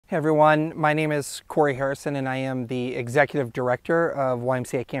Hey everyone, my name is Cory Harrison and I am the Executive Director of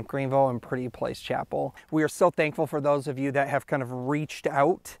YMCA Camp Greenville and Pretty Place Chapel. We are so thankful for those of you that have kind of reached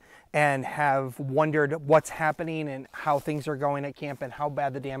out and have wondered what's happening and how things are going at camp and how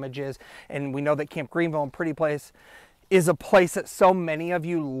bad the damage is. And we know that Camp Greenville and Pretty Place is a place that so many of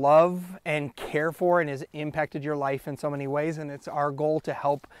you love and care for and has impacted your life in so many ways, and it's our goal to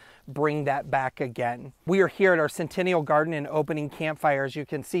help bring that back again. We are here at our Centennial Garden in Opening Campfire. As you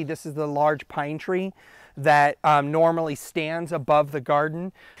can see, this is the large pine tree that normally stands above the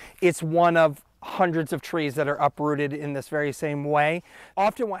garden. It's one of hundreds of trees that are uprooted in this very same way.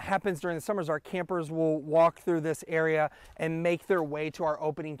 Often what happens during the summers, our campers will walk through this area and make their way to our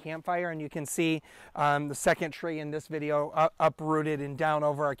opening campfire, and you can see the second tree in this video uprooted and down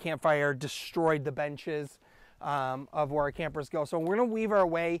over our campfire, destroyed the benches of where our campers go. So we're going to weave our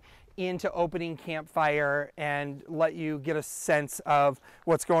way into opening campfire and let you get a sense of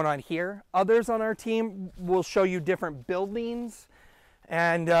what's going on here. Others on our team will show you different buildings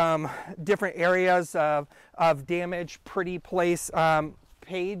and different areas of damage. Pretty Place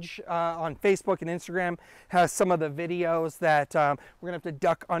page on Facebook and Instagram has some of the videos that we're gonna have to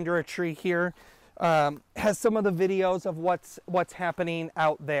duck under a tree here. Has some of the videos of what's happening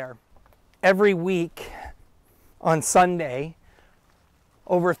out there. Every week on Sunday,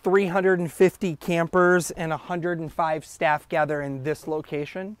 over 350 campers and 105 staff gather in this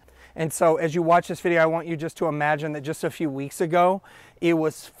location. And so as you watch this video, I want you just to imagine that just a few weeks ago, it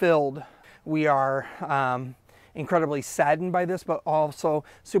was filled. We are incredibly saddened by this, but also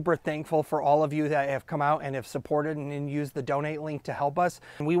super thankful for all of you that have come out and have supported and used the donate link to help us.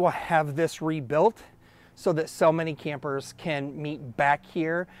 And we will have this rebuilt so that so many campers can meet back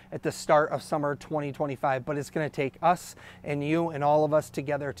here at the start of summer 2025. But it's going to take us and you and all of us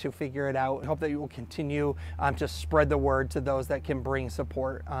together to figure it out. I hope that you will continue to spread the word to those that can bring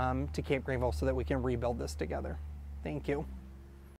support to Camp Greenville so that we can rebuild this together. Thank you.